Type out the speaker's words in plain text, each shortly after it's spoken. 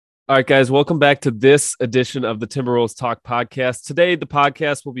All right, guys, welcome back to this edition of the Timberwolves Talk podcast. Today, the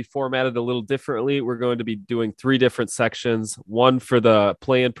podcast will be formatted a little differently. We're going to be doing three different sections, one for the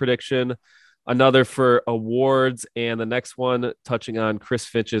play-in prediction, another for awards, and the next one touching on Chris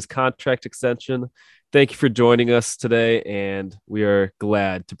Finch's contract extension. Thank you for joining us today, and we are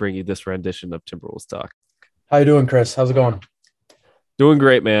glad to bring you this rendition of Timberwolves Talk. How you doing, Chris? How's it going? Doing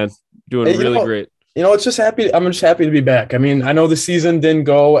great, man. Doing really great. It's just happy. I'm just happy to be back. I mean, I know the season didn't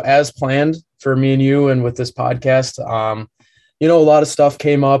go as planned for me and you, and with this podcast, a lot of stuff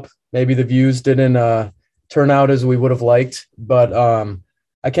came up. Maybe the views didn't turn out as we would have liked, but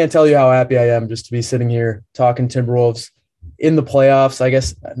I can't tell you how happy I am just to be sitting here talking Timberwolves in the playoffs. I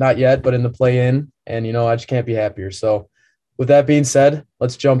guess not yet, but in the play-in, and I just can't be happier. So, with that being said,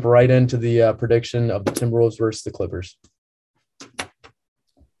 let's jump right into the prediction of the Timberwolves versus the Clippers.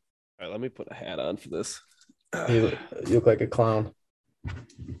 All right, let me put a hat on for this. You look like a clown.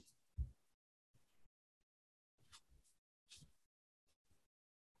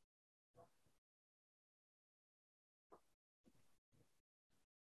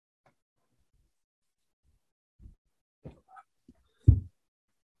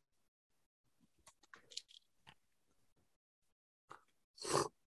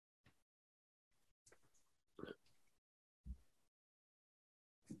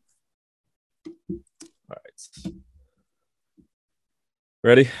 All right.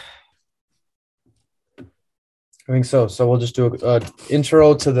 Ready? I think so. So we'll just do a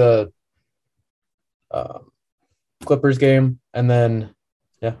intro to the Clippers game, and then,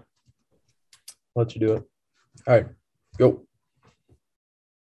 I'll let you do it. All right, go.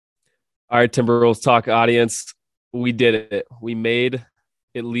 All right, Timberwolves Talk audience. We did it. We made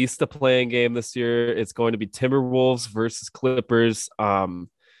at least a playing game this year. It's going to be Timberwolves versus Clippers.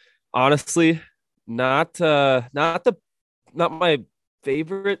 Honestly, not my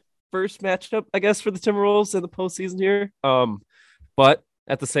favorite first matchup, I guess, for the Timberwolves in the postseason here. But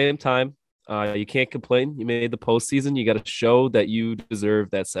at the same time, you can't complain. You made the postseason. You got to show that you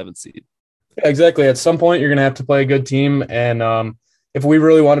deserve that 7th seed. Yeah, exactly. At some point, you're going to have to play a good team. And if we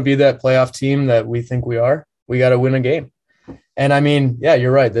really want to be that playoff team that we think we are, we got to win a game. And I mean, yeah,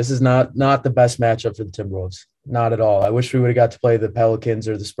 you're right. This is not the best matchup for the Timberwolves. Not at all. I wish we would have got to play the Pelicans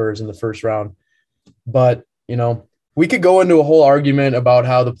or the Spurs in the first round. But, we could go into a whole argument about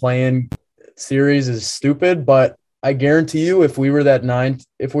how the play-in series is stupid, but I guarantee you if we were the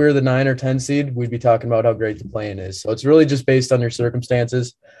 9 or 10 seed, we'd be talking about how great the play-in is. So it's really just based on your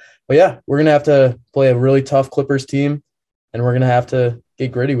circumstances. But yeah, we're going to have to play a really tough Clippers team, and we're going to have to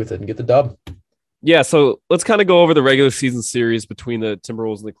get gritty with it and get the dub. Yeah, so let's kind of go over the regular season series between the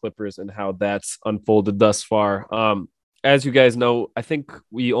Timberwolves and the Clippers and how that's unfolded thus far. As you guys know, I think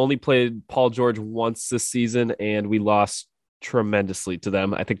we only played Paul George once this season, and we lost tremendously to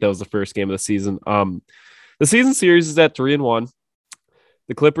them. I think that was the first game of the season. The season series is at 3-1.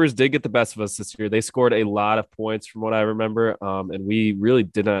 The Clippers did get the best of us this year. They scored a lot of points from what I remember, and we really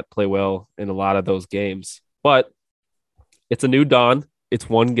did not play well in a lot of those games. But it's a new dawn. It's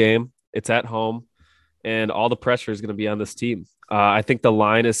one game. It's at home, and all the pressure is going to be on this team. I think the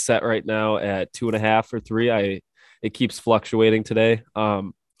line is set right now at 2.5 or 3. It keeps fluctuating today.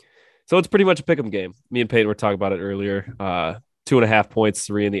 So it's pretty much a pick'em game. Me and Peyton were talking about it earlier. 2.5 points,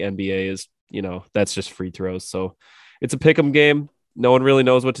 3 in the NBA is, that's just free throws. So it's a pick'em game. No one really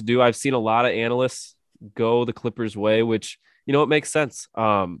knows what to do. I've seen a lot of analysts go the Clippers way, which, it makes sense.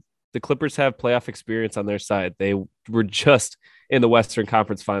 The Clippers have playoff experience on their side. They were just in the Western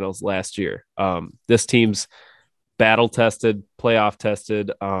Conference Finals last year. This team's battle tested, playoff tested.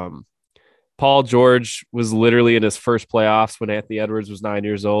 Paul George was literally in his first playoffs when Anthony Edwards was 9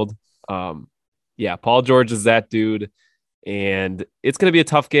 years old. Paul George is that dude, and it's going to be a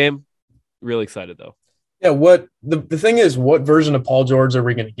tough game. Really excited, though. Yeah, what the thing is, what version of Paul George are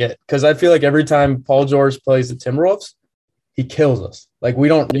we going to get? Because I feel like every time Paul George plays the Timberwolves, he kills us. Like, we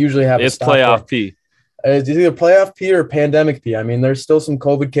don't usually have it's playoff P. It's either playoff P or pandemic P. I mean, there's still some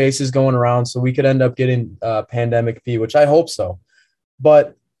COVID cases going around, so we could end up getting pandemic P, which I hope so.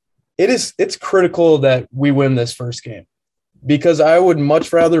 But it's critical that we win this first game, because I would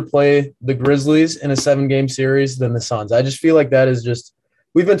much rather play the Grizzlies in a 7-game series than the Suns. I just feel like that is just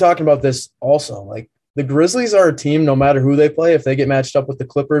 – we've been talking about this also. Like, the Grizzlies are a team, no matter who they play, if they get matched up with the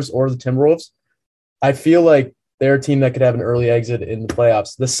Clippers or the Timberwolves, I feel like they're a team that could have an early exit in the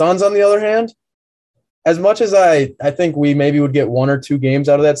playoffs. The Suns, on the other hand, as much as I think we maybe would get 1 or 2 games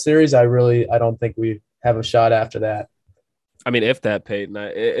out of that series, I don't think we have a shot after that. I mean, if that, Peyton,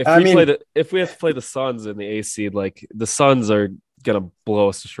 if we have to play the Suns in the A seed, like, the Suns are gonna blow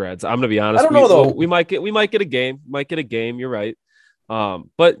us to shreds. I'm gonna be honest. I don't know though. We might get a game. You're right.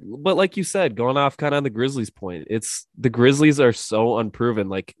 But like you said, going off kind of on the Grizzlies point, it's the Grizzlies are so unproven.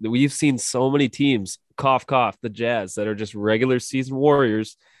 Like we've seen so many teams, cough cough, the Jazz that are just regular season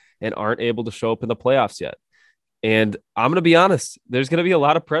warriors and aren't able to show up in the playoffs yet. And I'm going to be honest, there's going to be a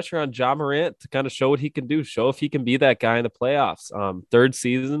lot of pressure on Ja Morant to kind of show what he can do, show if he can be that guy in the playoffs. Third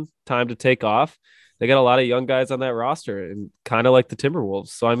season, time to take off. They got a lot of young guys on that roster and kind of like the Timberwolves.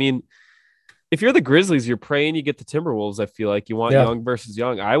 So, I mean, if you're the Grizzlies, you're praying you get the Timberwolves. I feel like you want young versus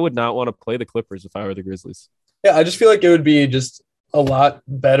young. I would not want to play the Clippers if I were the Grizzlies. Yeah, I just feel like it would be just a lot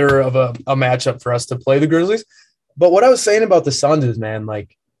better of a matchup for us to play the Grizzlies. But what I was saying about the Suns is, man,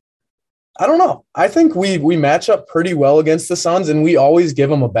 like, I don't know. I think we match up pretty well against the Suns, and we always give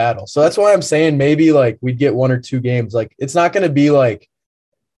them a battle. So that's why I'm saying maybe like we'd get 1 or 2 games. Like it's not going to be like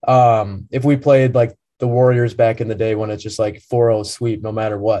if we played like the Warriors back in the day when it's just like 4-0 sweep no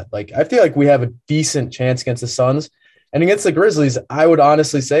matter what. Like I feel like we have a decent chance against the Suns, and against the Grizzlies, I would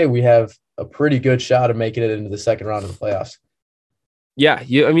honestly say we have a pretty good shot of making it into the second round of the playoffs. Yeah,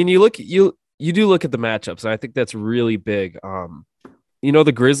 you do look at the matchups, and I think that's really big.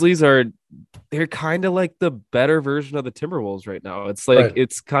 The Grizzlies they're kind of like the better version of the Timberwolves right now. It's like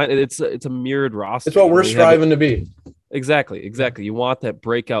it's a mirrored roster. It's what we're striving to be. Exactly. You want that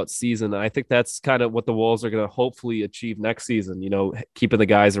breakout season. I think that's kind of what the Wolves are going to hopefully achieve next season, keeping the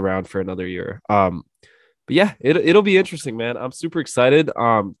guys around for another year. But yeah, it'll be interesting, man. I'm super excited.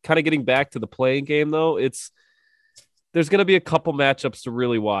 Kind of getting back to the playing game though. There's going to be a couple matchups to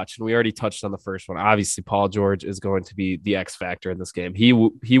really watch, and we already touched on the first one. Obviously, Paul George is going to be the X factor in this game. He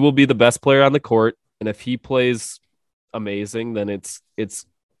will be the best player on the court, and if he plays amazing, then it's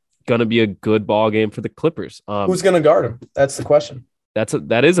going to be a good ball game for the Clippers. Who's going to guard him? That's the question.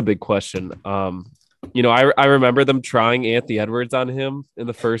 That is a big question. I remember them trying Anthony Edwards on him in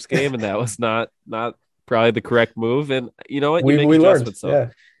the first game, and that was not probably the correct move. And you know what? You make adjustments.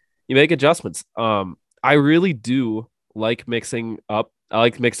 You make adjustments. I really do like mixing up. I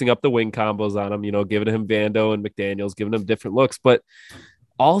like mixing up the wing combos on him, giving him Vando and McDaniels, giving him different looks. But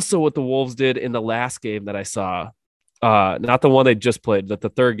also what the Wolves did in the last game that I saw, not the one they just played, but the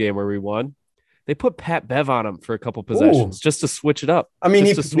third game where we won, they put Pat Bev on him for a couple possessions just to switch it up. I mean,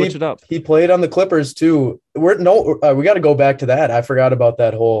 he played on the Clippers too. We got to go back to that. I forgot about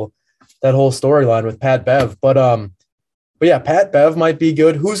that whole storyline with Pat Bev. But yeah, Pat Bev might be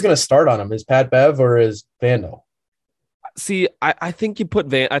good. Who's going to start on him? Is Pat Bev or is Vando? See, I think you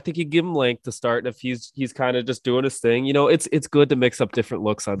put I think you give him length to start. If he's kind of just doing his thing, it's good to mix up different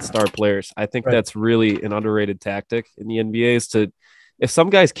looks on star players. I think that's really an underrated tactic in the NBA is to, if some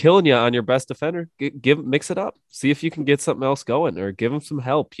guy's killing you on your best defender, mix it up. See if you can get something else going or give him some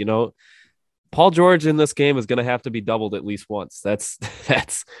help. Paul George in this game is going to have to be doubled at least once. That's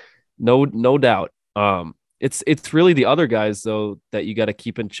no doubt. It's really the other guys though that you got to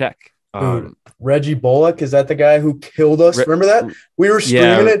keep in check. Reggie Bullock, is that the guy who killed us? Remember that? We were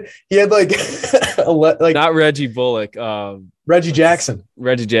streaming it. He had like not Reggie Bullock. Reggie Jackson.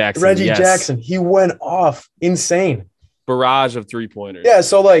 Reggie Jackson. He went off insane. Barrage of 3-pointers. Yeah.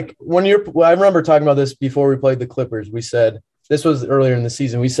 So like I remember talking about this before we played the Clippers. We said this was earlier in the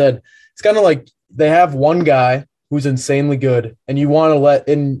season. We said it's kind of like they have one guy who's insanely good, and you want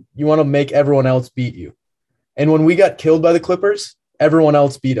to make everyone else beat you. And when we got killed by the Clippers, everyone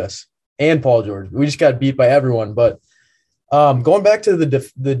else beat us. And Paul George. We just got beat by everyone. But going back to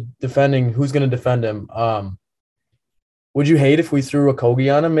the defending, who's going to defend him? Would you hate if we threw a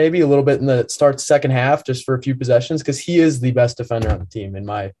Kogi on him maybe a little bit in the second half just for a few possessions? Because he is the best defender on the team, in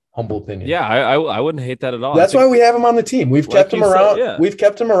my humble opinion. Yeah, I wouldn't hate that at all. That's why we have him on the team. We've kept him around. Yeah. We've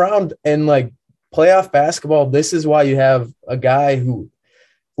kept him around. And like playoff basketball, this is why you have a guy who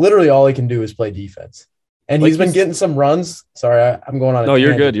literally all he can do is play defense. And he's been getting some runs. Sorry, I'm going on. No,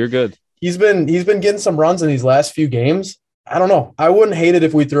 you're good. You're good. He's been getting some runs in these last few games. I don't know. I wouldn't hate it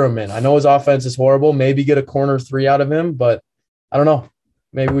if we threw him in. I know his offense is horrible. Maybe get a corner 3 out of him, but I don't know.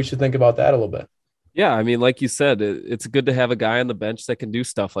 Maybe we should think about that a little bit. Yeah, I mean, like you said, it's good to have a guy on the bench that can do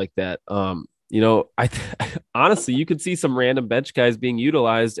stuff like that. Honestly, you could see some random bench guys being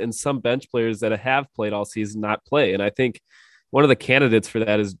utilized and some bench players that have played all season not play. And I think one of the candidates for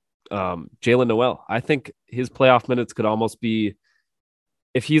that is Jalen Noel. I think his playoff minutes could almost be,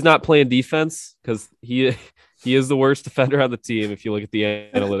 if he's not playing defense, because he is the worst defender on the team if you look at the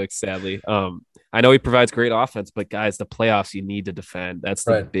analytics, sadly. I know he provides great offense, but guys, the playoffs, you need to defend. That's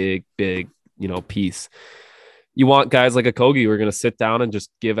the big piece. You want guys like a Kogi who are going to sit down and just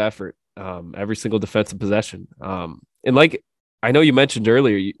give effort every single defensive possession. And like I know you mentioned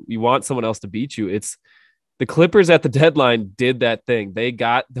earlier, you want someone else to beat you. The Clippers at the deadline did that thing. They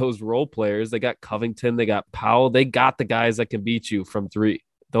got those role players. They got Covington. They got Powell. They got the guys that can beat you from three.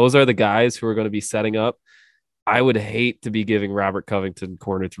 Those are the guys who are going to be setting up. I would hate to be giving Robert Covington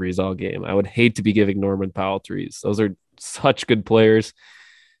corner threes all game. I would hate to be giving Norman Powell threes. Those are such good players.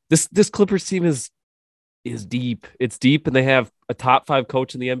 This Clippers team is deep. It's deep, and they have a top 5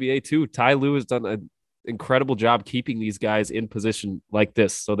 coach in the NBA too. Ty Lue has done an incredible job keeping these guys in position like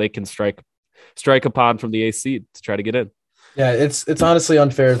this so they can strike upon from the 8th seed to try to get in. Yeah, it's honestly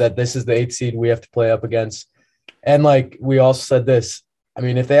unfair that this is the 8th seed we have to play up against. And like we also said this, I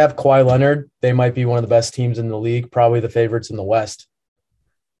mean, if they have Kawhi Leonard, they might be one of the best teams in the league, probably the favorites in the West.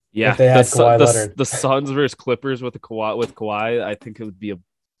 Yeah, if they had Kawhi Leonard. The Suns versus Clippers with Kawhi, I think it would be an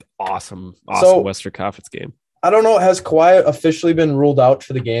awesome Western Conference game. I don't know. Has Kawhi officially been ruled out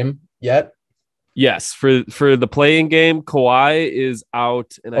for the game yet? Yes, for the playing game, Kawhi is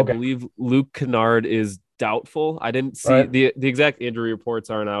out, and I believe Luke Kennard is doubtful. I didn't see the exact injury reports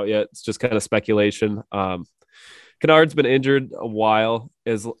aren't out yet. It's just kind of speculation. Kennard's been injured a while,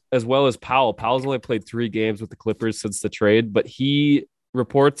 as well as Powell. Powell's only played 3 games with the Clippers since the trade, but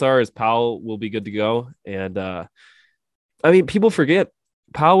reports are Powell will be good to go. And I mean, people forget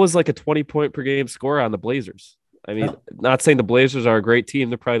Powell was like a 20-point per game scorer on the Blazers. I mean, not saying the Blazers are a great team;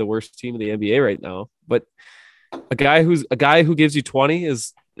 they're probably the worst team in the NBA right now. But a guy who gives you 20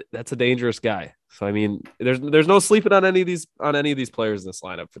 that's a dangerous guy. So I mean, there's no sleeping on any of these players in this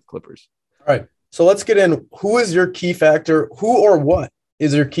lineup for the Clippers. All right. So let's get in. Who is your key factor? Who or what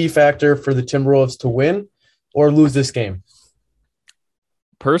is your key factor for the Timberwolves to win or lose this game?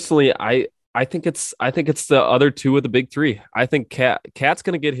 Personally, I think it's the other two of the big three. I think Cat's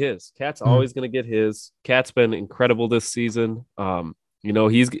going to get his. Cat's always going to get his. Cat's been incredible this season.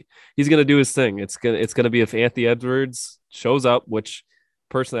 He's going to do his thing. It's going to be if Anthony Edwards shows up, which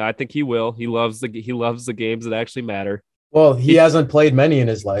personally I think he will. He loves the games that actually matter. Well, he hasn't played many in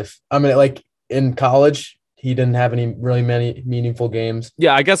his life. I mean, like in college, he didn't have many meaningful games.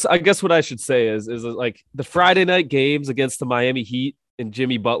 Yeah, I guess what I should say is like the Friday night games against the Miami Heat and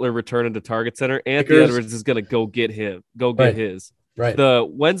Jimmy Butler returning to Target Center, Anthony Edwards is going to go get his. Right. The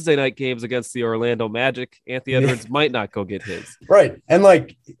Wednesday night games against the Orlando Magic, Anthony Edwards might not go get his. Right. And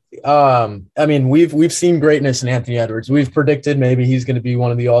like, I mean, we've seen greatness in Anthony Edwards. We've predicted maybe he's going to be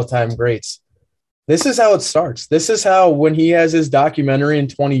one of the all-time greats. This is how it starts. This is how, when he has his documentary in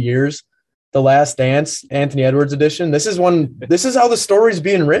 20 years, The Last Dance, Anthony Edwards edition, this is how the story's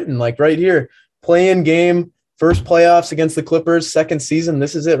being written. Like right here, play-in game, first playoffs against the Clippers, second season.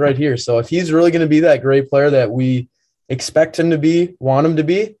 This is it right here. So if he's really going to be that great player that we expect him to be, want him to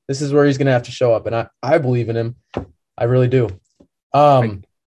be, this is where he's going to have to show up. And I believe in him. I really do.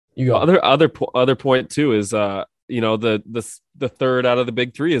 You go. Other point too is, the third out of the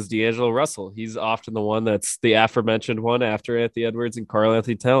big three is D'Angelo Russell. He's often the one that's the aforementioned one after Anthony Edwards and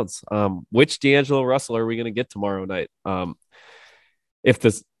Karl-Anthony Towns. Which D'Angelo Russell are we going to get tomorrow night?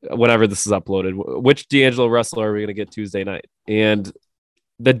 Whenever this is uploaded, which D'Angelo Russell are we going to get Tuesday night? And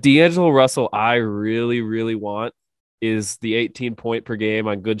the D'Angelo Russell I really, really want is the 18 point per game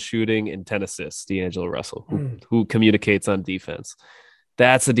on good shooting and 10 assists. D'Angelo Russell, who communicates on defense.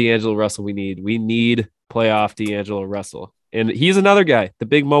 That's the D'Angelo Russell we need. We need playoff D'Angelo Russell. And he's another guy, the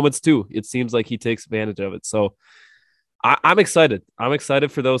big moments too. It seems like he takes advantage of it. So I'm excited. I'm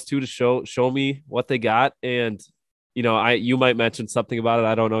excited for those two to show me what they got. And, you might mention something about it.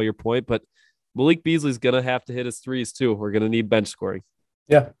 I don't know your point, but Malik Beasley's going to have to hit his threes too. We're going to need bench scoring.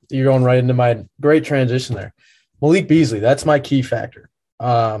 Yeah, you're going right into my great transition there. Malik Beasley, that's my key factor.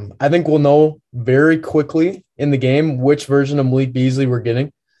 I think we'll know very quickly in the game which version of Malik Beasley we're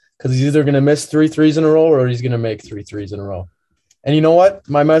getting, because he's either going to miss 3 threes in a row or he's going to make 3 threes in a row. And you know what?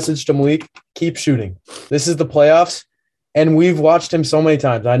 My message to Malik, keep shooting. This is the playoffs, and we've watched him so many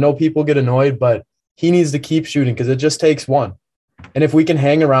times. I know people get annoyed, but he needs to keep shooting because it just takes one. And if we can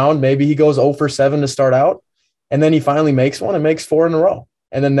hang around, maybe he goes 0 for 7 to start out, and then he finally makes one and makes 4 in a row.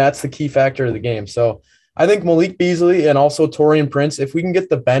 And then that's the key factor of the game. So I think Malik Beasley and also Taurean Prince, if we can get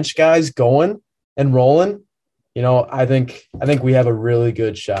the bench guys going and rolling, I think we have a really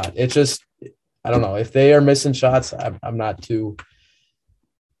good shot. It's just, I don't know, if they are missing shots, I'm not too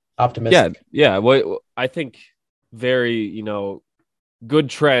optimistic. Yeah. Well, I think very,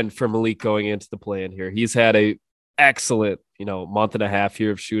 good trend for Malik going into the play-in here. He's had a excellent, month and a half here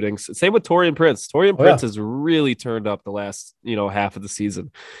of shooting. Same with Taurean Prince. Prince has really turned up the last, half of the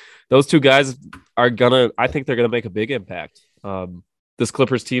season. Those two guys I think they're gonna make a big impact. This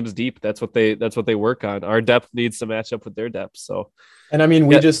Clippers team's deep. That's what they work on. Our depth needs to match up with their depth. So, and I mean,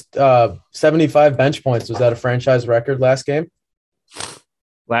 we just 75 bench points. Was that a franchise record last game?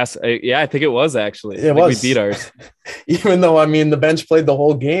 I think it was actually. It was. We beat ours. Even though, I mean, the bench played the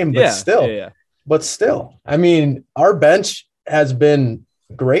whole game, but still, I mean, our bench has been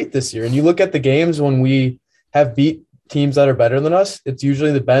great this year. And you look at the games when we have beat teams that are better than us, it's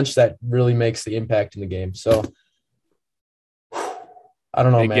usually the bench that really makes the impact in the game. So I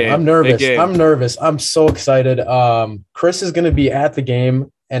don't know, man. I'm nervous. I'm so excited. Chris is going to be at the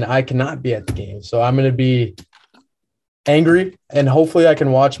game and I cannot be at the game. So I'm going to be angry and hopefully I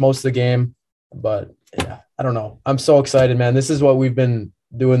can watch most of the game. But yeah, I don't know. I'm so excited, man. This is what we've been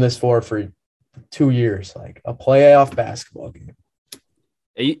doing this for 2 years, like a playoff basketball game.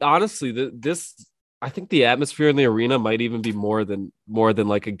 Honestly, I think the atmosphere in the arena might even be more than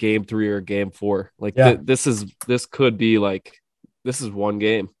like a game 3 or a game 4. Like this could be like, this is one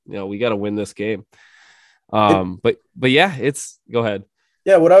game. You know, we got to win this game. But yeah, go ahead.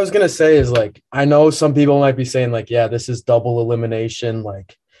 Yeah, what I was gonna say is, like, I know some people might be saying, like, yeah, this is double elimination.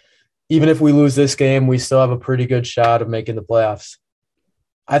 Like, even if we lose this game, we still have a pretty good shot of making the playoffs.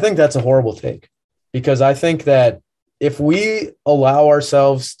 I think that's a horrible take, because I think that if we allow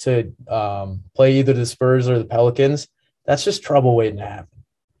ourselves to play either the Spurs or the Pelicans, that's just trouble waiting to happen.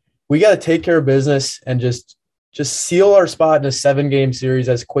 We got to take care of business and just seal our spot in a 7-game series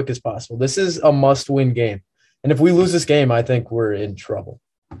as quick as possible. This is a must-win game. And if we lose this game, I think we're in trouble.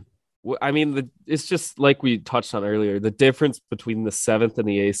 I mean, it's just like we touched on earlier. The difference between the 7th and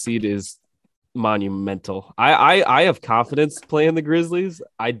the 8th seed is monumental. I have confidence playing the Grizzlies.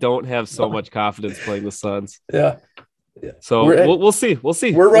 I don't have so much confidence playing the Suns. Yeah. So we'll see.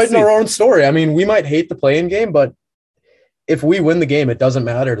 We're writing our own story. I mean, we might hate the play-in game, but if we win the game, it doesn't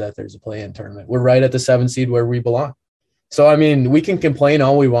matter that there's a play-in tournament. We're right at the 7th seed where we belong. So, I mean, we can complain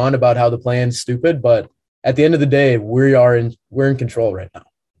all we want about how the play-in's stupid, but at the end of the day, we're in control right now.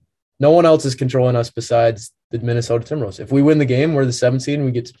 No one else is controlling us besides the Minnesota Timberwolves. If we win the game, we're the 7th seed and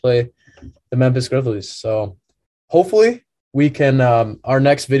we get to play the Memphis Grizzlies. So hopefully we can, our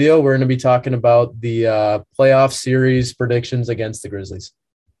next video, we're going to be talking about the playoff series predictions against the Grizzlies.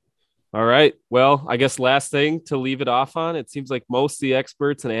 All right. Well, I guess last thing to leave it off on, it seems like most of the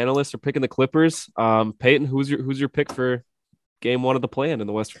experts and analysts are picking the Clippers. Peyton, who's your pick for game 1 of the play-in in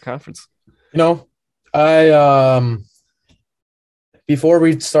the Western Conference? You know, before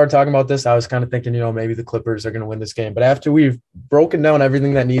we start talking about this, I was kind of thinking, you know, maybe the Clippers are going to win this game. But after we've broken down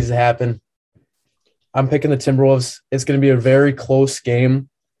everything that needs to happen, I'm picking the Timberwolves. It's going to be a very close game.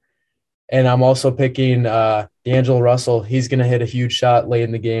 And I'm also picking D'Angelo Russell. He's going to hit a huge shot late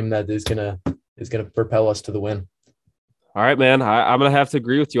in the game that is going to propel us to the win. All right, man. I'm going to have to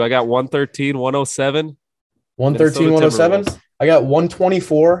agree with you. I got 113, 107. 113, 107. I got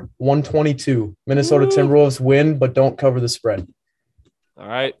 124, 122. Minnesota Timberwolves win, but don't cover the spread. All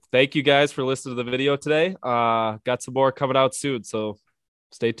right. Thank you guys for listening to the video today. Got some more coming out soon, so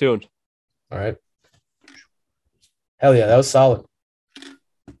stay tuned. All right. Hell yeah, that was solid.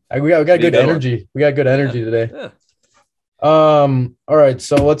 We got good energy. We got good energy today. Yeah. All right,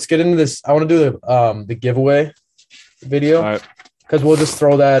 so let's get into this. I want to do the giveaway video. All right. Because we'll just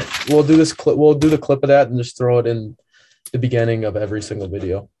throw that. We'll do this clip. We'll do the clip of that and just throw it in the beginning of every single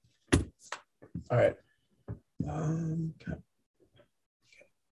video. All right. Okay.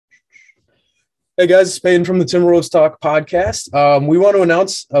 Hey guys, it's Peyton from the Timberwolves Talk podcast. We want to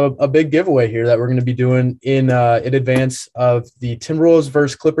announce a big giveaway here that we're going to be doing in advance of the Timberwolves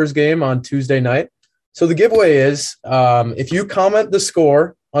versus Clippers game on Tuesday night. So the giveaway is if you comment the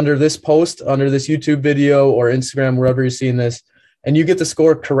score under this post, under this YouTube video or Instagram, wherever you're seeing this, and you get the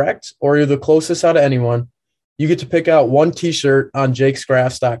score correct or you're the closest out of anyone, you get to pick out one T-shirt on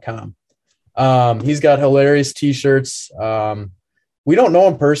jakescrafts.com. He's got hilarious T-shirts. We don't know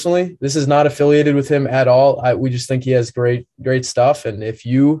him personally. This is not affiliated with him at all. We just think he has great stuff. And if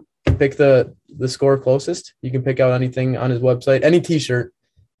you pick the score closest, you can pick out anything on his website, any T-shirt,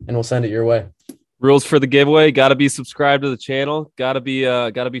 and we'll send it your way. Rules for the giveaway: got to be subscribed to the channel. Got to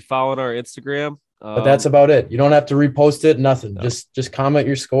be following our Instagram. But that's about it. You don't have to repost it. Nothing. No. Just comment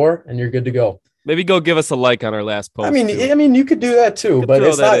your score, and you're good to go. Maybe go give us a like on our last post. I mean, you could do that too, but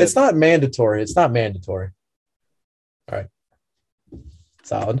it's not mandatory. It's not mandatory. All right.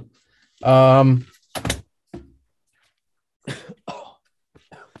 Solid. I'm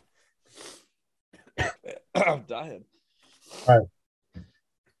dying.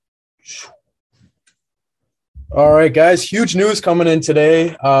 All right, guys. Huge news coming in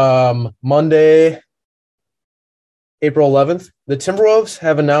today. Monday, April 11th. The Timberwolves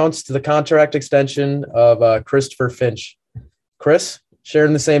have announced the contract extension of Christopher Finch. Chris,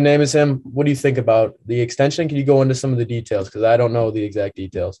 sharing the same name as him, what do you think about the extension? Can you go into some of the details? Because I don't know the exact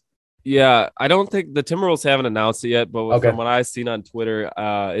details. Yeah, I don't think the Timberwolves haven't announced it yet, but from Okay. what I've seen on Twitter,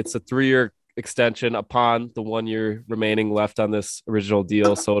 it's a 3-year extension upon the 1 year remaining left on this original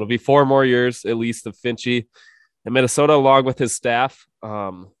deal. So it'll be 4 more years at least of Finchie and Minnesota along with his staff,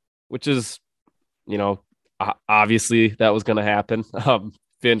 which is, you know, obviously that was going to happen.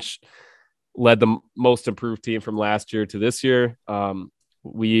 Finch led the most improved team from last year to this year.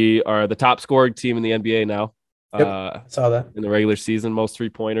 We are the top scoring team in the NBA now. Yep. Saw that in the regular season, most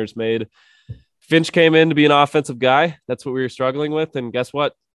 3-pointers made. Finch came in to be an offensive guy. That's what we were struggling with. And guess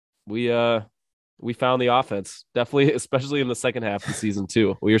what? We found the offense, definitely, especially in the second half of the season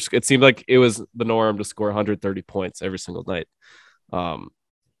too. It seemed like it was the norm to score 130 points every single night. But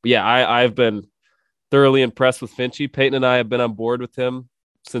yeah, I've been thoroughly impressed with Finchie. Peyton and I have been on board with him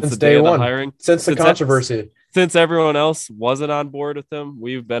since the day of the hiring. Since the controversy. Since everyone else wasn't on board with him,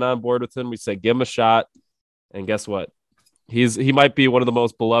 we've been on board with him. We said, give him a shot. And guess what? He might be one of the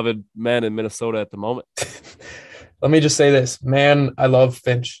most beloved men in Minnesota at the moment. Let me just say this, man. I love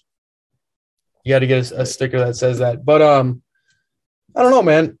Finch. You got to get a sticker that says that. But I don't know,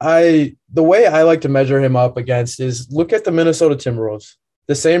 man. The way I like to measure him up against is look at the Minnesota Timberwolves,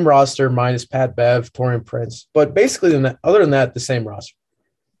 the same roster minus Pat Bev, Taurean Prince, but basically, other than that, the same roster.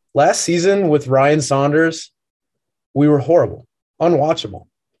 Last season with Ryan Saunders, we were horrible, unwatchable.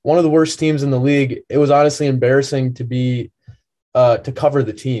 One of the worst teams in the league. It was honestly embarrassing to cover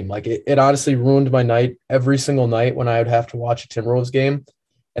the team. Like it honestly ruined my night every single night when I would have to watch a Timberwolves game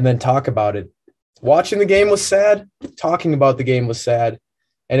and then talk about it. Watching the game was sad. Talking about the game was sad.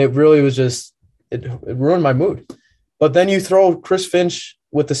 And it really was just, it ruined my mood. But then you throw Chris Finch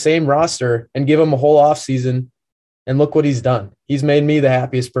with the same roster and give him a whole offseason, and look what he's done. He's made me the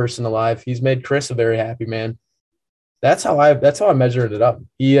happiest person alive. He's made Chris a very happy man. That's how I measured it up.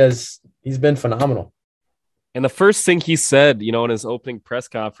 He's been phenomenal. And the first thing he said, in his opening press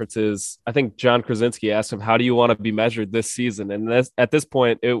conference is, I think John Krasinski asked him, "How do you want to be measured this season?" And at this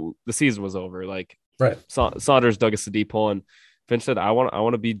point, the season was over. Like, right. Saunders dug us a deep hole, and Finch said, "I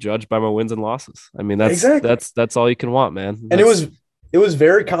want to be judged by my wins and losses." I mean, that's all you can want, man. And it was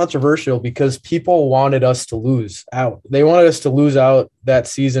very controversial because people wanted us to lose out. They wanted us to lose out that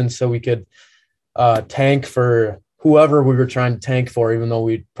season so we could tank for whoever we were trying to tank for, even though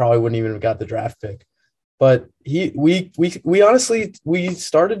we probably wouldn't even have got the draft pick. But we honestly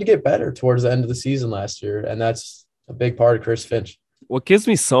started to get better towards the end of the season last year, and that's a big part of Chris Finch. What gives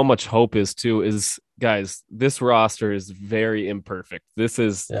me so much hope is guys, this roster is very imperfect. This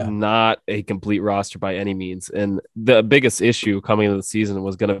is not a complete roster by any means. And the biggest issue coming into the season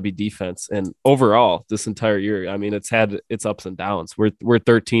was going to be defense. And overall, this entire year, I mean, it's had its ups and downs. We're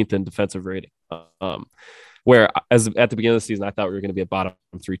 13th in defensive rating. Where as at the beginning of the season, I thought we were going to be a bottom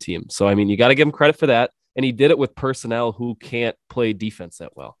 3 team. So, I mean, you got to give him credit for that. And he did it with personnel who can't play defense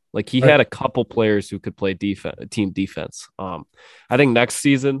that well. Like he had a couple players who could play team defense. I think next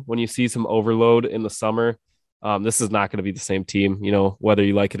season, when you see some overload in the summer, this is not going to be the same team, whether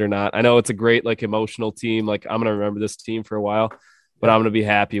you like it or not. I know it's a great, like, emotional team. Like, I'm going to remember this team for a while, but I'm going to be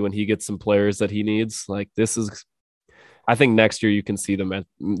happy when he gets some players that he needs. Like, I think next year you can see the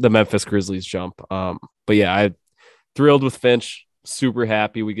Memphis Grizzlies jump. But yeah, I'm thrilled with Finch. Super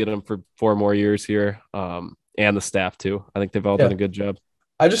happy we get him for 4 more years here, and the staff too. I think they've all done a good job.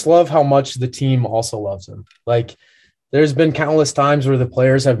 I just love how much the team also loves him. Like, there's been countless times where the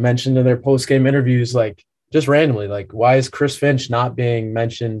players have mentioned in their post-game interviews, like, just randomly, like, why is Chris Finch not being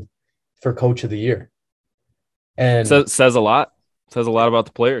mentioned for Coach of the Year? And says a lot. Says a lot about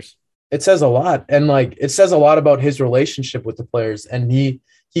the players. It says a lot, and like it says a lot about his relationship with the players, and he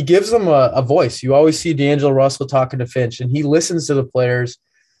gives them a voice. You always see D'Angelo Russell talking to Finch, and he listens to the players.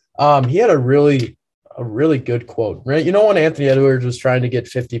 He had a really good quote, right? When Anthony Edwards was trying to get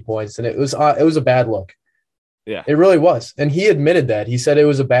 50 points, and it was a bad look. Yeah, it really was, and he admitted that. He said it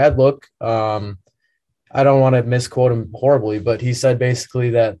was a bad look. I don't want to misquote him horribly, but he said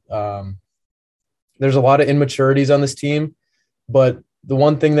basically that there's a lot of immaturities on this team, but the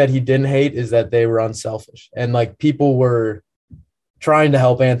one thing that he didn't hate is that they were unselfish, and like people were trying to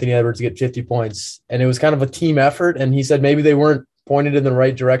help Anthony Edwards get 50 points, and it was kind of a team effort. And he said maybe they weren't pointed in the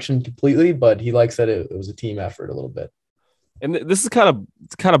right direction completely, but he likes that it was a team effort a little bit. And this is kind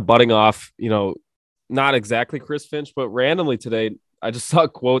of butting off, not exactly Chris Finch, but randomly today, I just saw a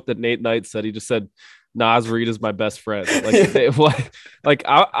quote that Nate Knight said. He just said, "Naz Reid is my best friend." Like,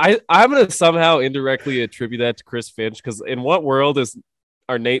 I'm going to somehow indirectly attribute that to Chris Finch, because in what world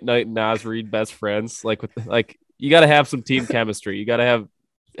are Nate Knight and Naz Reid best friends? You got to have some team chemistry. You got to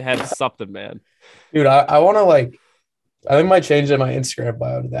have something, man. Dude, I want to I think I might change my Instagram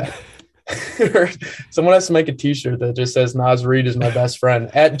bio to that. Someone has to make a T-shirt that just says Naz Reid is my best friend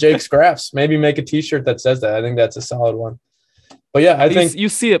at Jake Scraps. Maybe make a T-shirt that says that. I think that's a solid one. But yeah, I think You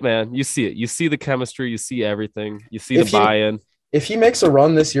see it, man. You see it. You see the chemistry. You see everything. You see the if he buy-in. if he makes a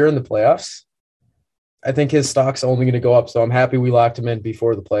run this year in the playoffs, I think his stock's only going to go up. So I'm happy we locked him in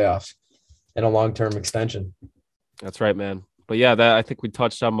before the playoffs and a long-term extension. That's right, man. But yeah, that I think we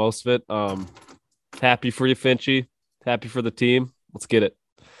touched on most of it. Happy for you, Finchy. Happy for the team. Let's get it.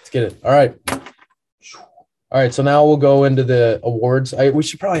 Let's get it. All right. All right. So now we'll go into the awards. We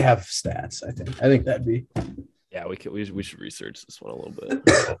should probably have stats. I think that'd be. Yeah, we should research this one a little bit.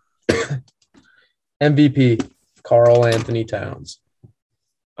 MVP, Karl Anthony Towns.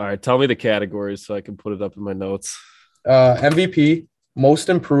 All right, tell me the categories so I can put it up in my notes. MVP, most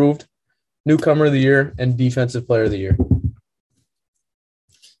improved, newcomer of the year, and defensive player of the year.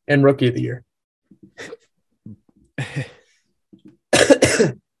 And rookie of the year.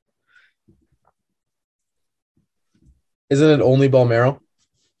 Isn't it only Balmero?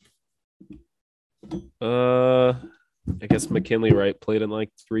 I guess McKinley Wright played in like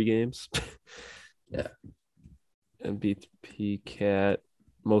 3 games. Yeah. MVP Cat,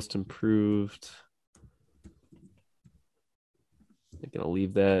 most improved. I'm gonna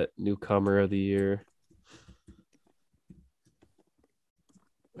leave that newcomer of the year.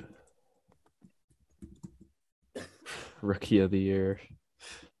 Rookie of the year.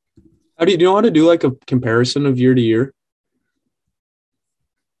 Do you know how to do like a comparison of year to year?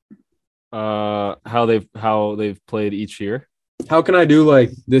 How they've played each year. How can I do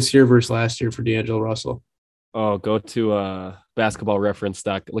like this year versus last year for D'Angelo Russell? Oh, go to Basketball Reference.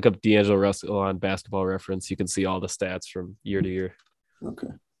 Look up D'Angelo Russell on Basketball Reference. You can see all the stats from year to year. Okay.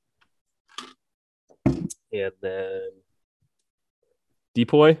 And then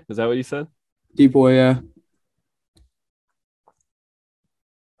Depoy, is that what you said? Depoy, yeah.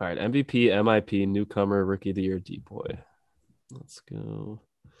 All right, MVP, MIP, newcomer, rookie of the year, Depoy. Let's go.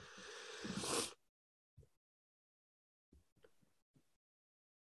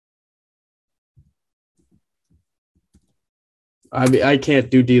 I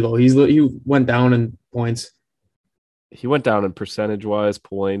can't do D'Lo. He went down in points. He went down in percentage-wise,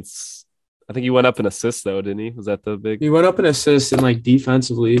 points. I think he went up in assists, though, didn't he? Was that the big? He went up in assists, and like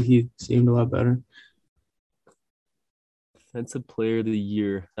defensively, he seemed a lot better. Defensive player of the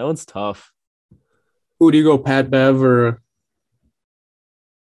year. That one's tough. Who do you go, Pat Bev or?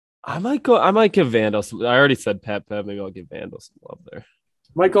 I might give Vando some. I already said Pat Bev. Maybe I'll give Vando some love there.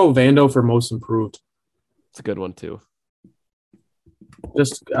 Might go Vando for most improved. It's a good one too.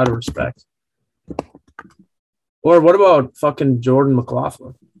 Just out of respect. Or what about fucking Jordan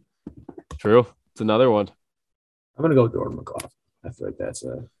McLaughlin? True. It's another one. I'm gonna go Jordan McLaughlin. I feel like that's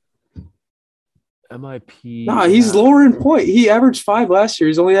a MIP. Nah, he's lower in point. He averaged 5 last year.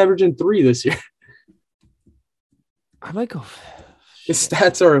 He's only averaging 3 this year. I might go. His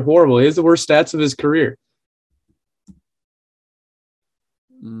stats are horrible. He has the worst stats of his career.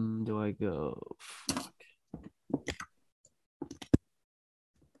 Do I go? Fuck.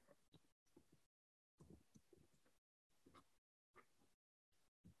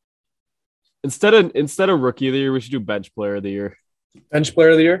 Instead of rookie of the year, we should do bench player of the year. Bench player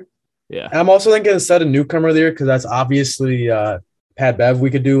of the year? Yeah. I'm also thinking instead of newcomer of the year, because that's obviously Pat Bev,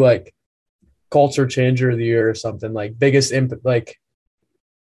 we could do like culture changer of the year or something, like biggest impact. Like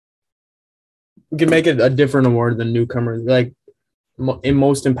we can make it a different award than newcomer, like in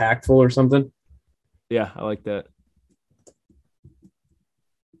most impactful or something. Yeah, I like that.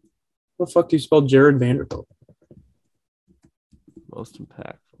 What the fuck do you spell Jared Vanderbilt? Most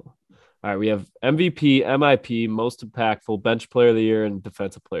impactful. All right, we have MVP, MIP, most impactful, bench player of the year, and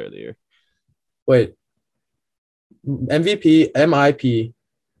defensive player of the year. Wait. MVP, MIP,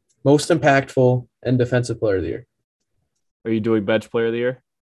 most impactful, and defensive player of the year. Are you doing bench player of the year?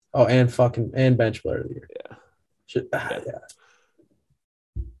 Oh, and bench player of the year. Yeah. Yeah.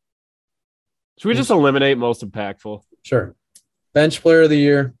 Should we just eliminate most impactful? Sure. Bench player of the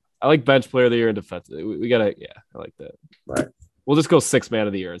year. I like bench player of the year and defensive. We gotta, yeah, I like that. Right. We'll just go 6 man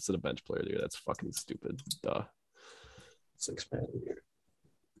of the year instead of bench player of the year. That's fucking stupid. Duh. 6 man of the year.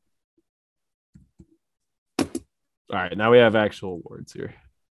 All right, now we have actual awards here.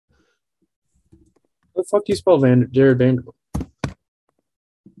 What the fuck do you spell Jared Vanderbilt?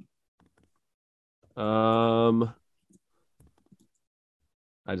 I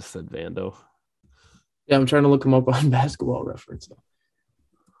just said Vando. Yeah, I'm trying to look him up on Basketball Reference.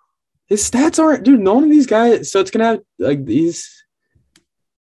 His stats aren't, dude. None of these guys. So it's gonna have like these,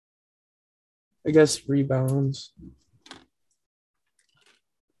 I guess, rebounds.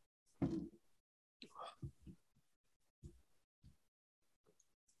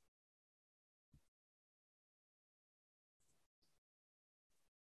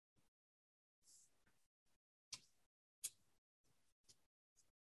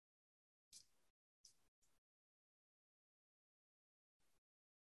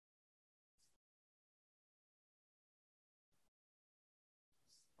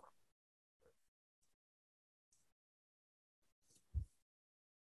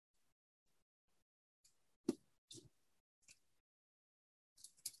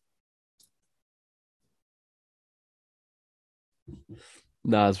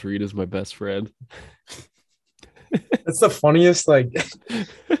 Nas Reed is my best friend. That's the funniest. Like,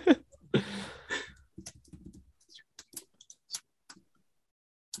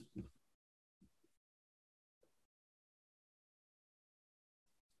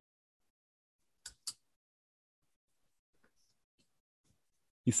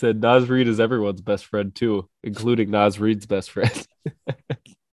 He said Nas Reed is everyone's best friend too, including Nas Reed's best friend.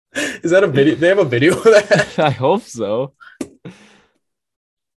 is that a video? They have a video of that. I hope so.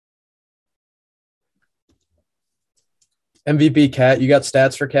 MVP Cat. You got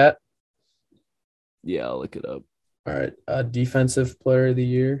stats for Cat? Yeah, I'll look it up. All right. Defensive player of the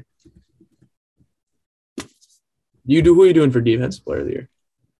year. Who are you doing for defensive player of the year?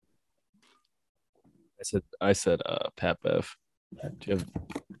 I said Pat Bev.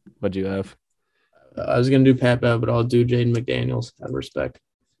 What'd you have? I was gonna do Pat Bev, but I'll do Jaden McDaniels out of respect.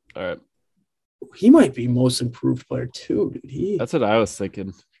 All right. He might be most improved player too, dude. That's what I was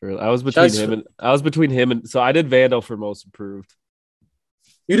thinking. I was between him and so I did Vando for most improved.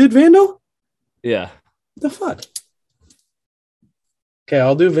 You did Vando? Yeah. What the fuck? Okay,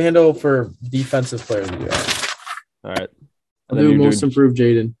 I'll do Vando for defensive player of the year. All right. I'll do most improved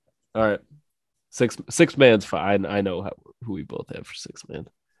Jaden. All right. Six man's fine. I know who we both have for six man.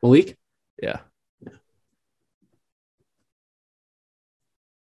 Malik? Yeah.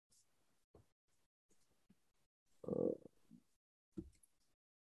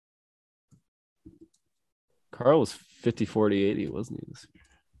 Carl was 50, 40, 80, wasn't he this year?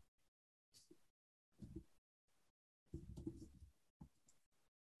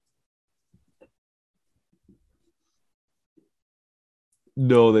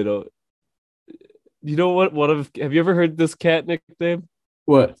 No, they don't. You know what? Have you ever heard this cat nickname?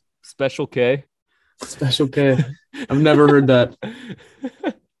 What? Special K. Special K. I've never heard that. I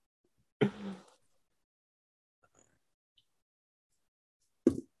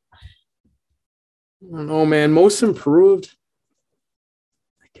don't know, man. Most improved.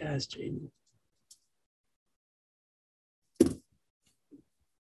 I guess, Jaden.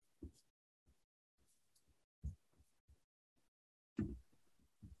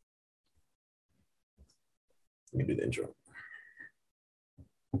 Let me do the intro.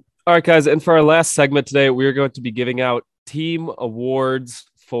 All right, guys. And for our last segment today, we're going to be giving out team awards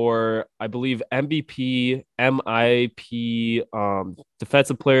for, I believe, MVP, MIP,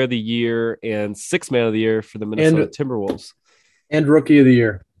 Defensive Player of the Year, and Sixth Man of the Year for the Minnesota Timberwolves. And Rookie of the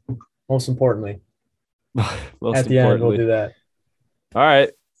Year, most importantly. At the end, we'll do that. All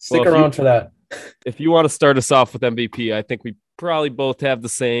right. Stick around for that. If you want to start us off with MVP, I think we probably both have the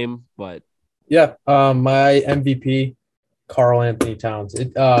same, but. Yeah, my MVP, Karl Anthony Towns.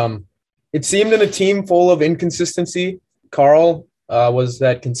 It seemed in a team full of inconsistency, Karl was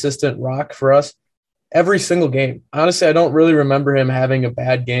that consistent rock for us every single game. Honestly, I don't really remember him having a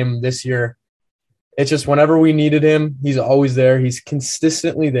bad game this year. It's just whenever we needed him, he's always there. He's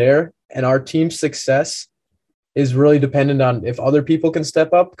consistently there, and our team's success is really dependent on if other people can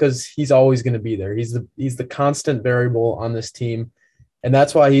step up because he's always going to be there. He's the constant variable on this team. And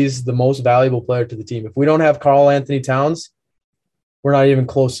that's why he's the most valuable player to the team. If we don't have Karl Anthony Towns, we're not even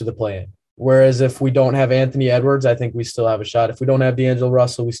close to the play-in. Whereas if we don't have Anthony Edwards, I think we still have a shot. If we don't have D'Angelo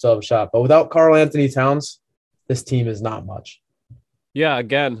Russell, we still have a shot. But without Karl Anthony Towns, this team is not much. Yeah,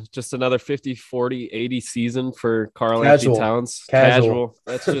 again, just another 50, 40, 80 season for Karl Anthony Towns. Casual.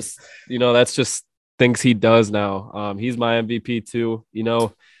 That's just, that's just things he does now. He's my MVP too.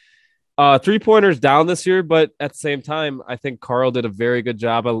 3-pointers down this year, but at the same time, I think Karl did a very good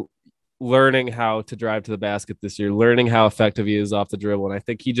job of learning how to drive to the basket this year, learning how effective he is off the dribble. And I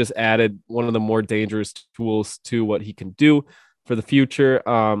think he just added one of the more dangerous tools to what he can do for the future.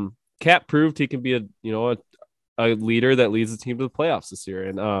 Cat proved he can be a leader that leads the team to the playoffs this year.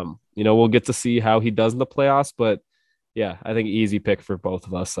 And, we'll get to see how he does in the playoffs, but yeah, I think easy pick for both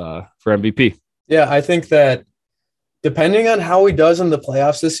of us for MVP. Yeah, I think that depending on how he does in the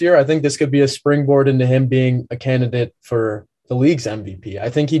playoffs this year, I think this could be a springboard into him being a candidate for the league's MVP.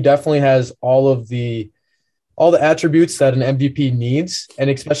 I think he definitely has all the attributes that an MVP needs, and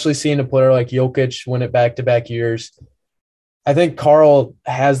especially seeing a player like Jokic win it back-to-back years. I think Karl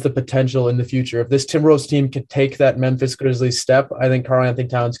has the potential in the future. If this Timberwolves team could take that Memphis Grizzlies step, I think Karl Anthony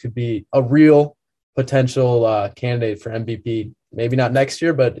Towns could be a real potential candidate for MVP. Maybe not next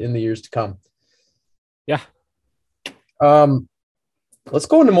year, but in the years to come. Yeah. Let's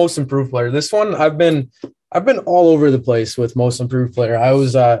go into most improved player. This one, I've been all over the place with most improved player.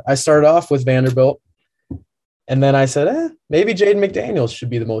 I started off with Vanderbilt, and then I said, maybe Jaden McDaniels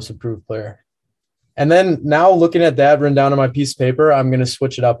should be the most improved player. And then now looking at that written down on my piece of paper, I'm going to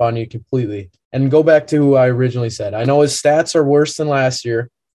switch it up on you completely and go back to who I originally said. I know his stats are worse than last year,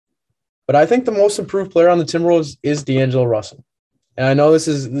 but I think the most improved player on the Timberwolves is D'Angelo Russell. And I know this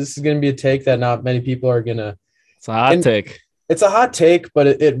is going to be a take that not many people are going to. It's a hot take. It's a hot take, but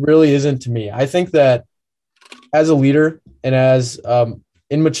it really isn't to me. I think that as a leader and as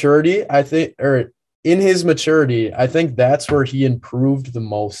in maturity, in his maturity, I think that's where he improved the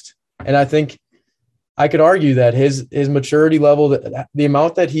most. And I think I could argue that his maturity level, the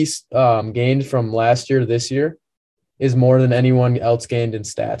amount that he's gained from last year to this year is more than anyone else gained in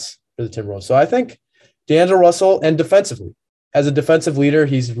stats for the Timberwolves. So I think D'Angelo Russell, and defensively, as a defensive leader,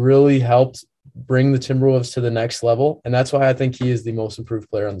 he's really helped bring the Timberwolves to the next level. And that's why I think he is the most improved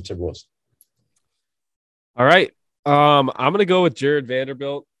player on the Timberwolves. All right. I'm going to go with Jared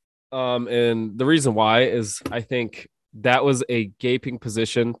Vanderbilt. And the reason why is I think that was a gaping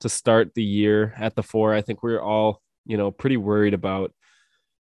position to start the year at the 4. I think we were all, pretty worried about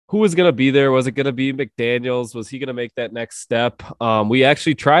who was going to be there. Was it going to be McDaniels? Was he going to make that next step? We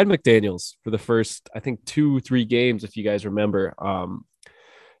actually tried McDaniels for the first, I think 2-3 games, if you guys remember.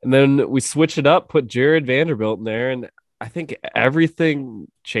 And then we switched it up, put Jared Vanderbilt in there, and I think everything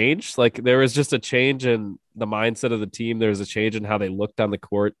changed. Like there was just a change in the mindset of the team. There was a change in how they looked on the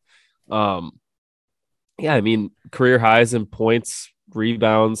court. Yeah, I mean, career highs in points,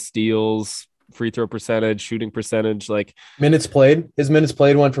 rebounds, steals, free throw percentage, shooting percentage, like minutes played. His minutes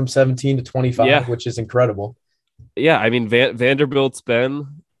played went from 17 to 25, which is incredible. Yeah, I mean, Vanderbilt's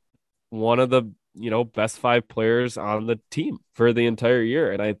been one of the best 5 players on the team for the entire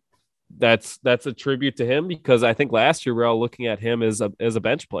year, and that's a tribute to him because I think last year we're all looking at him as a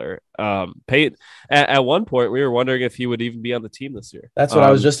bench player. At one point we were wondering if he would even be on the team this year. That's what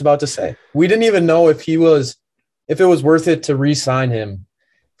I was just about to say. We didn't even know if it was worth it to re-sign him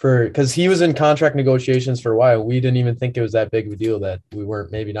because he was in contract negotiations for a while. We didn't even think it was that big of a deal that we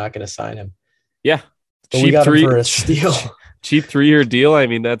weren't maybe not going to sign him. Yeah, but we got him for a steal. Cheap 3-year deal. I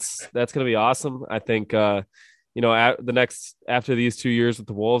mean, that's going to be awesome. I think. After these 2 years with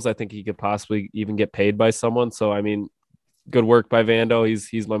the Wolves, I think he could possibly even get paid by someone. So, I mean, good work by Vando.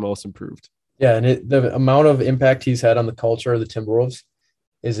 He's my most improved. Yeah, and the amount of impact he's had on the culture of the Timberwolves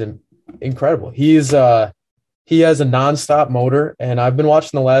is incredible. He has a nonstop motor, and I've been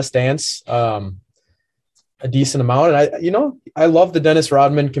watching The Last Dance a decent amount. And I love the Dennis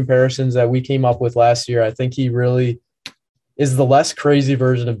Rodman comparisons that we came up with last year. I think he really is the less crazy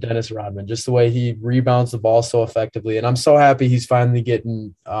version of Dennis Rodman, just the way he rebounds the ball so effectively. And I'm so happy he's finally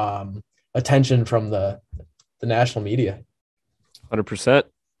getting attention from the national media. 100%.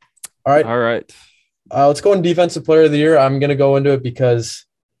 All right. Let's go in defensive player of the year. I'm going to go into it because,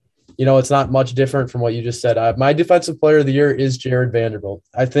 it's not much different from what you just said. My defensive player of the year is Jared Vanderbilt.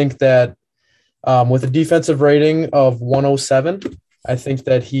 I think that with a defensive rating of 107, I think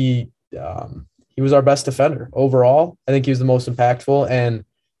that he was our best defender overall. I think he was the most impactful. And,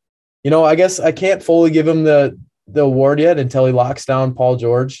 I guess I can't fully give him the award yet until he locks down Paul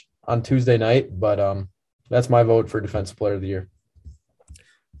George on Tuesday night. But that's my vote for defensive player of the year.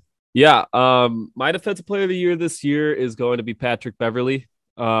 Yeah. My defensive player of the year this year is going to be Patrick Beverley.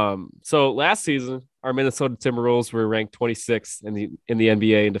 So last season, our Minnesota Timberwolves were ranked 26th in the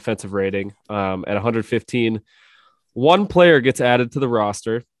NBA in defensive rating at 115. One player gets added to the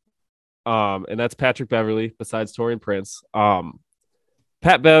roster. And that's Patrick Beverley besides Taurean Prince.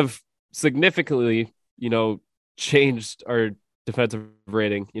 Pat Bev significantly, changed our defensive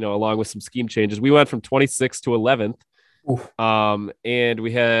rating, along with some scheme changes. We went from 26th to 11th. Oof. And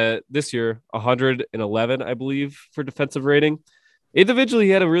we had this year 111, I believe, for defensive rating. Individually,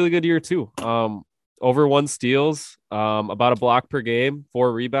 he had a really good year too. Over 1 steals, about a block per game,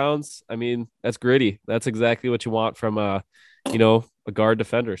 4 rebounds. I mean, that's gritty. That's exactly what you want from a guard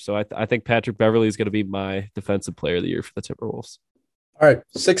defender. So I think Patrick Beverley is going to be my defensive player of the year for the Timberwolves. All right.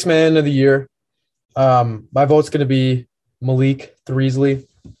 6th man of the year. My vote's going to be Malik Threasley.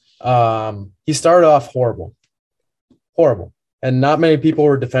 He started off horrible. And not many people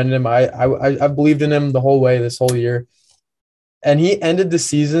were defending him. I believed in him the whole way this whole year. And he ended the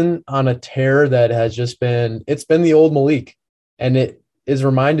season on a tear that has just been the old Malik. And it is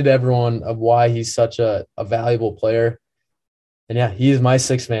reminded everyone of why he's such a valuable player. And yeah, he is my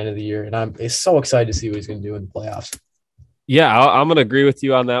 6th man of the year. And I'm so excited to see what he's going to do in the playoffs. Yeah, I'm going to agree with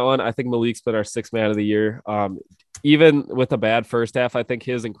you on that one. I think Malik's been our 6th man of the year. Even with a bad first half, I think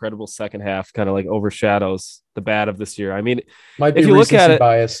his incredible second half kind of like overshadows the bad of this year. I mean, if you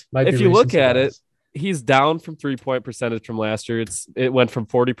look at it, he's down from 3-point percentage from last year. It went from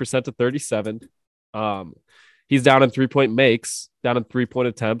 40% to 37%. He's down in 3-point makes, down in 3-point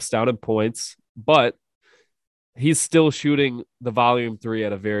attempts, down in points. but he's still shooting the volume three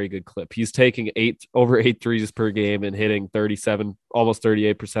at a very good clip. He's taking over eight threes per game and hitting 37, almost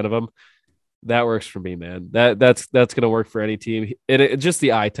 38% of them. That works for me, man. That's going to work for any team. Just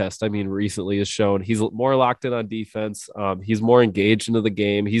the eye test, I mean, recently has shown he's more locked in on defense. He's more engaged into the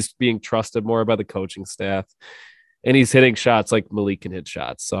game. He's being trusted more by the coaching staff, and he's hitting shots like Malik can hit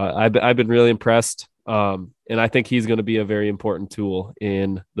shots. So I've been really impressed. And I think he's going to be a very important tool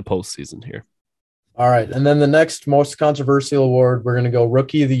in the postseason here. All right. And then the next most controversial award, we're going to go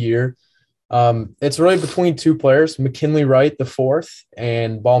Rookie of the Year. It's really between two players, McKinley Wright, the fourth,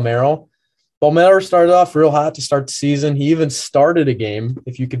 and Bolmaro. Bolmaro started off real hot to start the season. He even started a game,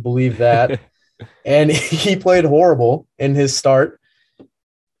 if you could believe that. And he played horrible in his start.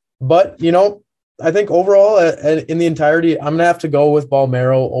 But, I think overall in the entirety, I'm going to have to go with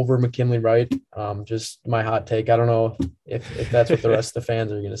Bolmaro over McKinley Wright. Just my hot take. I don't know if that's what the rest of the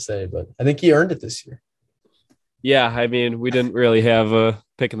fans are going to say, but I think he earned it this year. Yeah, I mean, we didn't really have a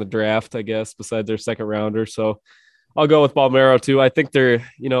pick in the draft, I guess, besides their second rounder. So I'll go with Bolmaro too. I think they're,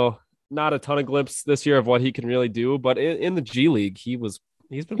 not a ton of glimpse this year of what he can really do, but in the G League, he's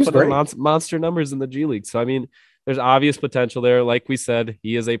been putting monster numbers in the G League. So, I mean, there's obvious potential there. Like we said,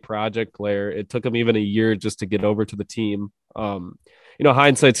 he is a project player. It took him even a year just to get over to the team.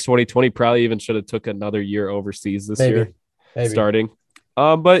 Hindsight's 2020, probably even should have took another year overseas this year starting.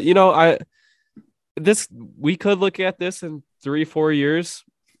 But we could look at this in 3-4 years,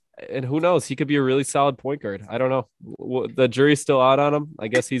 and who knows? He could be a really solid point guard. I don't know. The jury's still out on him. I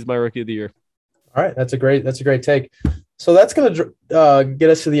guess he's my Rookie of the Year. All right, that's a great take. So that's going to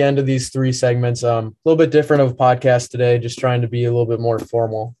get us to the end of these three segments. A little bit different of a podcast today, just trying to be a little bit more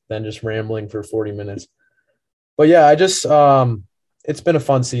formal than just rambling for 40 minutes. But yeah, it's been a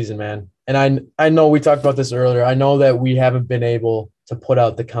fun season, man. And I know we talked about this earlier. I know that we haven't been able to put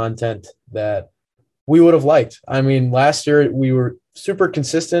out the content that we would have liked. I mean, last year we were super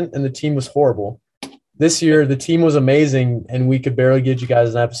consistent and the team was horrible. This year, the team was amazing and we could barely get you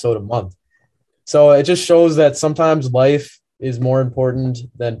guys an episode a month. So it just shows that sometimes life is more important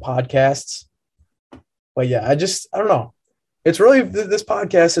than podcasts. But yeah, I don't know. It's really, this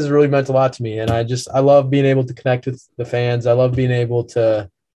podcast has really meant a lot to me. And I love being able to connect with the fans. I love being able to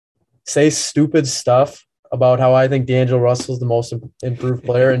say stupid stuff about how I think D'Angelo Russell is the most improved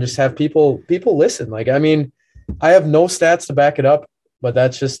player and just have people listen. Like, I mean, I have no stats to back it up, but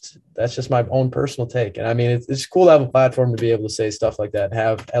that's just my own personal take. And I mean, it's cool to have a platform to be able to say stuff like that and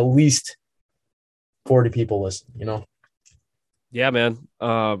have at least 40 people listen, Yeah, man.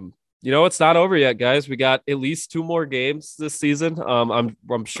 It's not over yet, guys. We got at least 2 more games this season.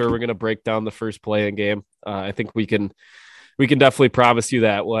 I'm sure we're going to break down the first play-in game. I think we can definitely promise you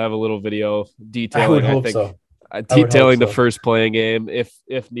that we'll have a little video detailing, detailing the first playing game,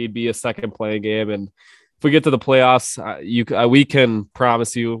 if need be, a second playing game. And if we get to the playoffs, we can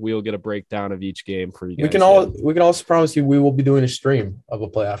promise you we'll get a breakdown of each game for you guys. We can also promise you we will be doing a stream of a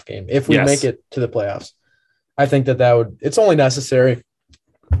playoff game if we make it to the playoffs. I think it's only necessary.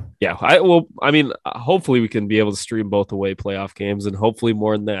 Yeah, hopefully we can be able to stream both away playoff games, and hopefully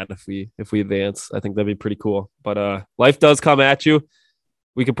more than that if we advance. I think that'd be pretty cool. But life does come at you.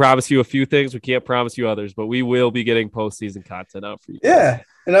 We can promise you a few things. We can't promise you others, but we will be getting postseason content out for you guys. Yeah,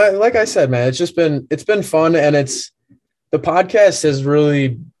 and like I said, man, it's been fun, and the podcast has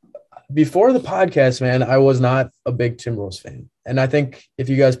really. Before the podcast, man, I was not a big Timberwolves fan, and I think if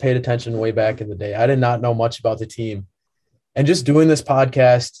you guys paid attention way back in the day, I did not know much about the team. And just doing this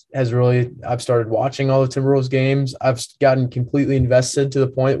podcast has really, I've started watching all the Timberwolves games. I've gotten completely invested to the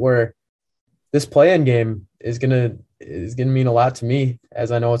point where this play-in game is going to mean a lot to me,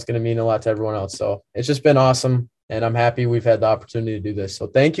 as I know it's going to mean a lot to everyone else. So it's just been awesome. And I'm happy we've had the opportunity to do this. So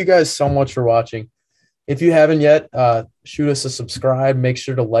thank you guys so much for watching. If you haven't yet, shoot us a subscribe. Make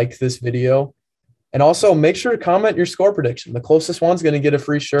sure to like this video. And also make sure to comment your score prediction. The closest one's going to get a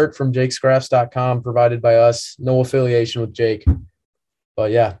free shirt from jakescrafts.com provided by us. No affiliation with Jake.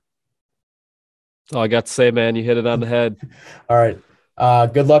 But yeah. That's all I got to say, man. You hit it on the head. All right.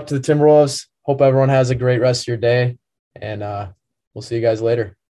 Good luck to the Timberwolves. Hope everyone has a great rest of your day. And we'll see you guys later.